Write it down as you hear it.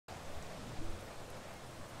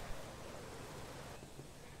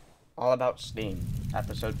All About Steam,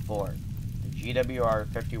 Episode 4, the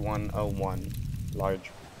GWR 5101, Large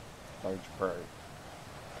Prairie.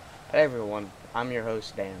 Hey everyone, I'm your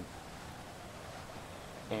host Dan,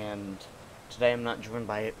 and today I'm not joined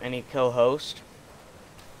by any co-host,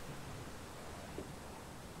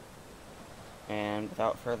 and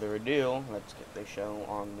without further ado, let's get the show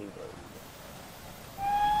on the road.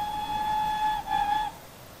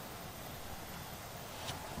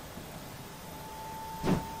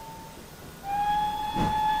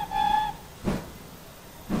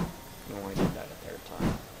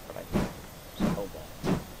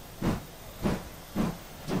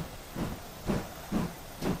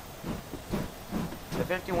 The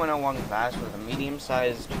 5101 class was a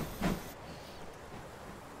medium-sized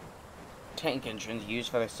tank engine used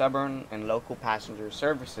for the suburban and local passenger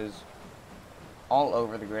services all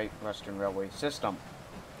over the Great Western Railway system.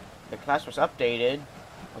 The class was an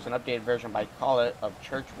updated version by Collett of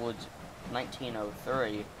Churchwood's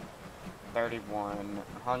 1903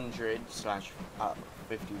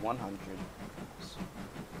 3100/5100.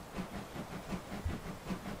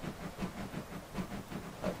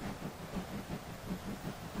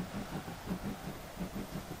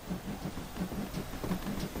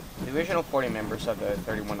 The original 40 members of the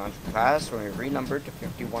 3100 class were renumbered to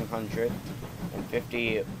 5100 and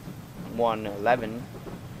 5111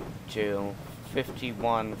 to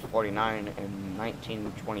 5149 in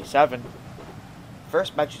 1927.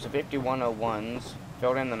 First batches of 5101s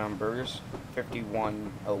filled in the numbers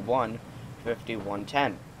 5101 to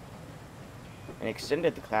 5110 and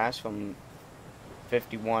extended the class from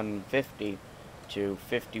 5150 to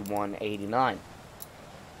 5189.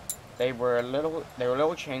 They were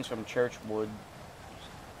little changed from Churchwood's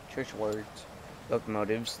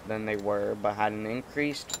locomotives than they were, but had an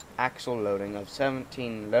increased axle loading of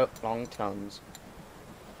 17 long tons,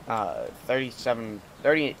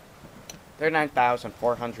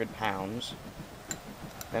 39,400 pounds.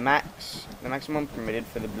 The maximum permitted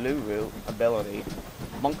for the blue route ability.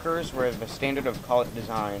 Bunkers were the standard of Collett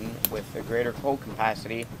design, with a greater hold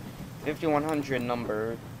capacity. 5100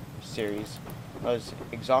 number series was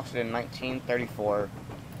exhausted in 1934,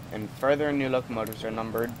 and further new locomotives are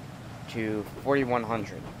numbered to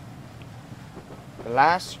 4100. The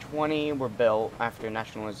last 20 were built after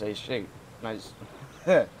nationalization.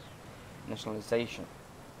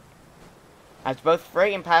 As both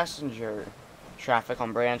freight and passenger traffic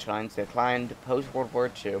on branch lines declined post-World War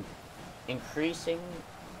II, increasing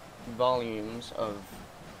volumes of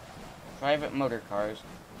private motor cars,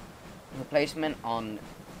 replacement on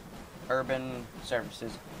urban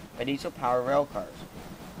services by diesel-powered rail cars.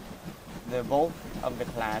 The bulk of the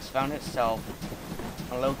class found itself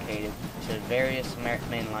allocated to various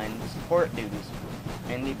mainline support duties,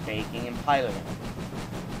 mainly baking and piloting.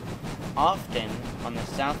 Often on the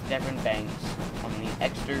South Devon banks on the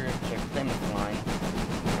Exeter to Plymouth line,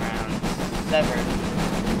 around Severn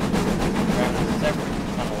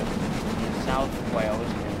Tunnel in South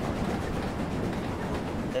Wales, England.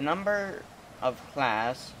 The number of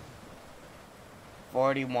class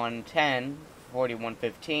 4110,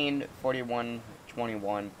 4115,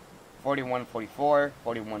 4121, 4144,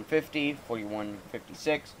 4150,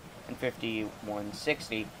 4156, and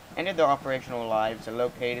 5160 ended their operational lives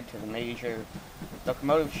located to the major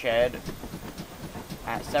locomotive shed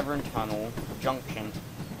at Severn Tunnel Junction,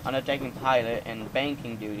 undertaking pilot and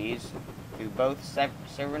banking duties through both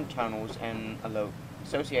Severn Tunnels and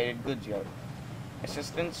associated goods yard.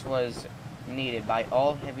 Assistance was needed by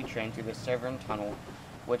all heavy trains through the Severn Tunnel,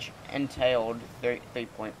 which entailed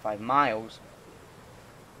 3.5 miles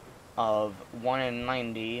of 1 in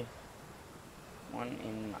 90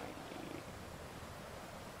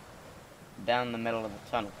 down the middle of the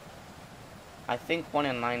tunnel. I think 1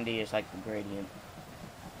 in 90 is like the gradient.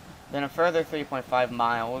 Then a further 3.5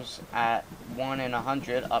 miles at 1 in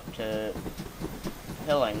 100 up to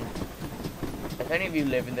Pilling. If any of you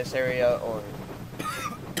live in this area or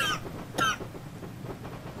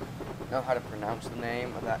know how to pronounce the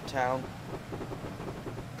name of that town,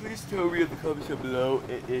 please tell me in the comments down below.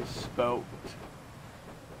 It is spelled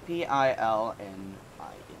Pilning.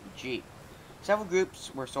 Several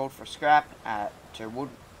groups were sold for scrap to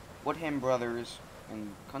Woodham Brothers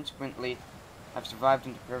and consequently have survived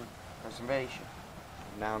into preservation.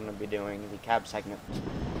 Now I'm going to be doing the cab segment.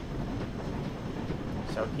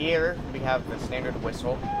 So here we have the standard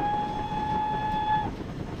whistle.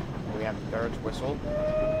 We have the third whistle.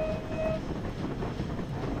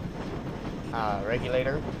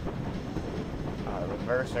 Regulator,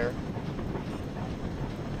 reverser,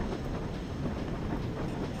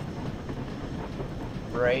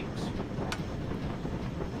 brakes,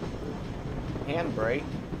 handbrake,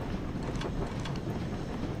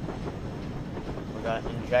 We got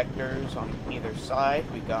injectors on either side.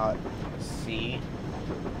 We got a seat.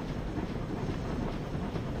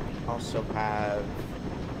 We also have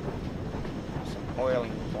some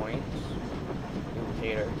oiling points.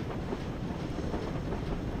 Lubricator.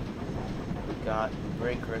 We got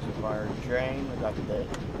brake reservoir drain. We got the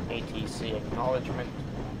ATC acknowledgement.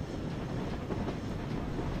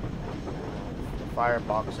 The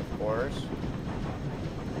firebox, of course.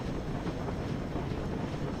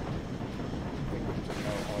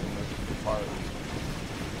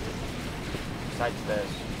 Besides this,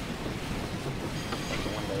 like the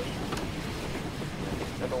windows,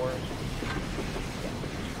 the doors.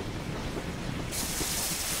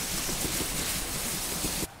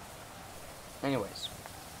 Yeah. Anyways,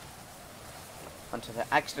 onto the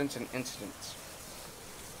accidents and incidents.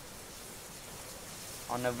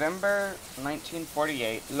 On November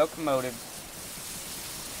 1948, locomotive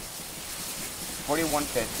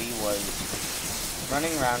 4150 was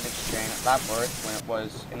running around its train at Lapworth when it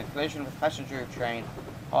was in a collision with a passenger train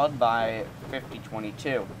hauled by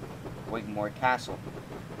 5022, Wigmore Castle,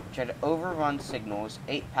 which had overrun signals.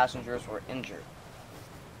 8 passengers were injured.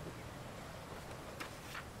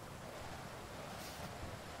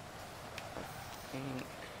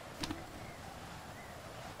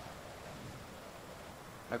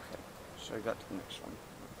 Okay, so I got to the next one.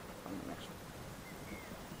 On the next one.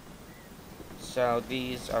 So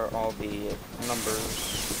these are all the numbers.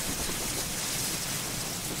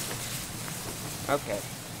 Okay.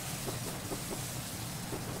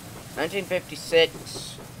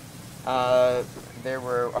 1956, there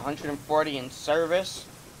were 140 in service.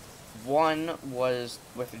 1 was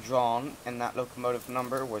withdrawn, and that locomotive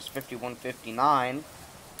number was 5159.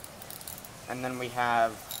 And then we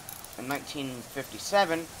have, in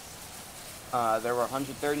 1957, there were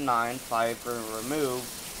 139, 5 were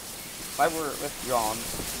removed. 5 were withdrawn,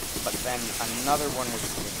 but then another one was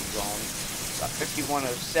withdrawn.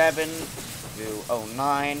 5107 to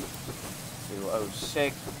 09 to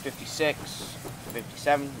 06, 56,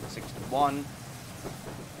 57, 61.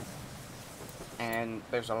 And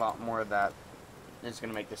there's a lot more that is going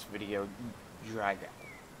to make this video drag out.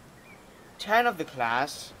 10 of the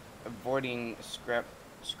class, avoiding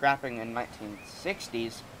scrapping in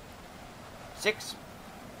 1960s. 6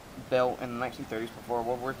 built in the 1930s before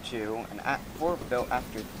World War II, and 4 built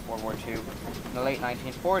after World War II in the late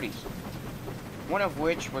 1940s. One of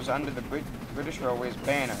which was under the British Railways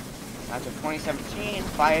banner. As of 2017,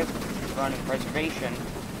 5 run in preservation.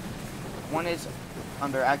 1 is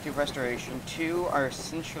under active restoration. 2 are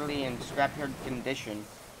essentially in scrapyard condition,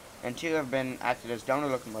 and 2 have been acted as donor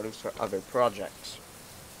locomotives for other projects.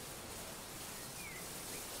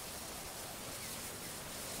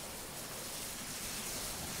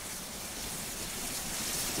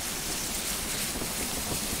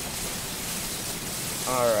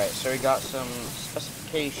 Alright, so we got some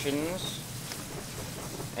specifications,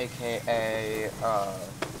 aka,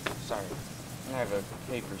 sorry, I have a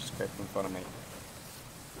paper script in front of me.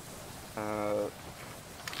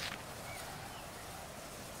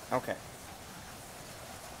 Okay.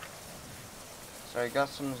 So I got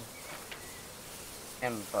some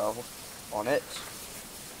info on it.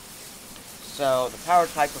 So, the power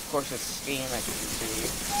type, of course, is steam, as you can see,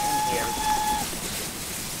 in here.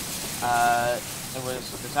 It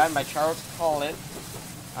was designed by Charles Collett.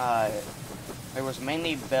 It was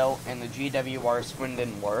mainly built in the GWR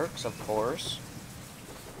Swindon Works, of course.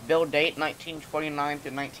 Build date 1929 to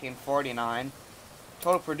 1949.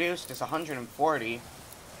 Total produced is 140.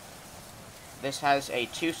 This has a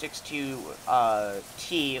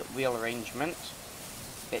 262T wheel arrangement.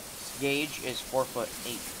 Its gauge is 4 foot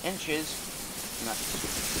 8 inches. And that's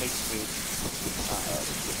basically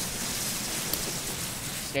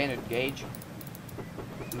standard gauge.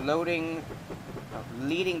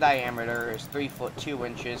 Leading diameter is 3 foot 2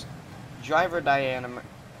 inches. Driver diameter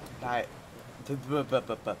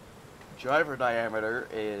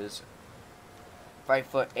is 5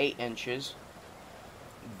 foot 8 inches.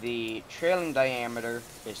 The trailing diameter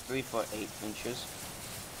is 3 foot 8 inches.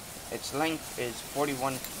 Its length is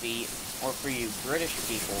 41 feet, or for you British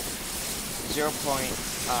people,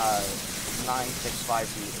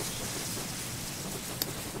 0.965 meters.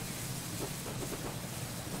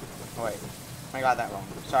 Wait, I got that wrong.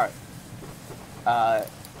 Sorry.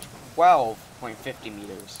 12.50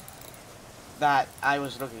 meters. That, I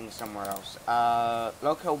was looking somewhere else.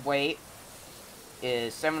 Loco weight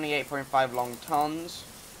is 78.5 long tons.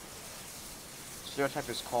 Steel type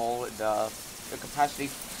is coal. The capacity,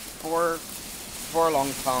 4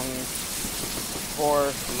 long tons.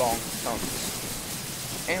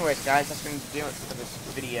 Anyways, guys, that's going to do it for this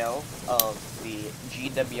video of the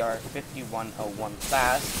GWR 5101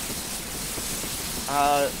 class.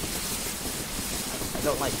 I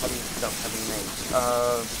don't like having stuff having names.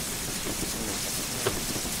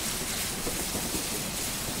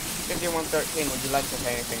 5113, would you like to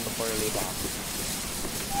say anything before you leave off?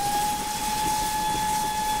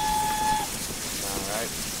 Alright.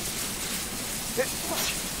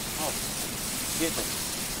 Oh, excuse me.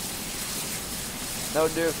 That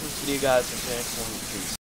would do it for this video, guys. Until next one, peace.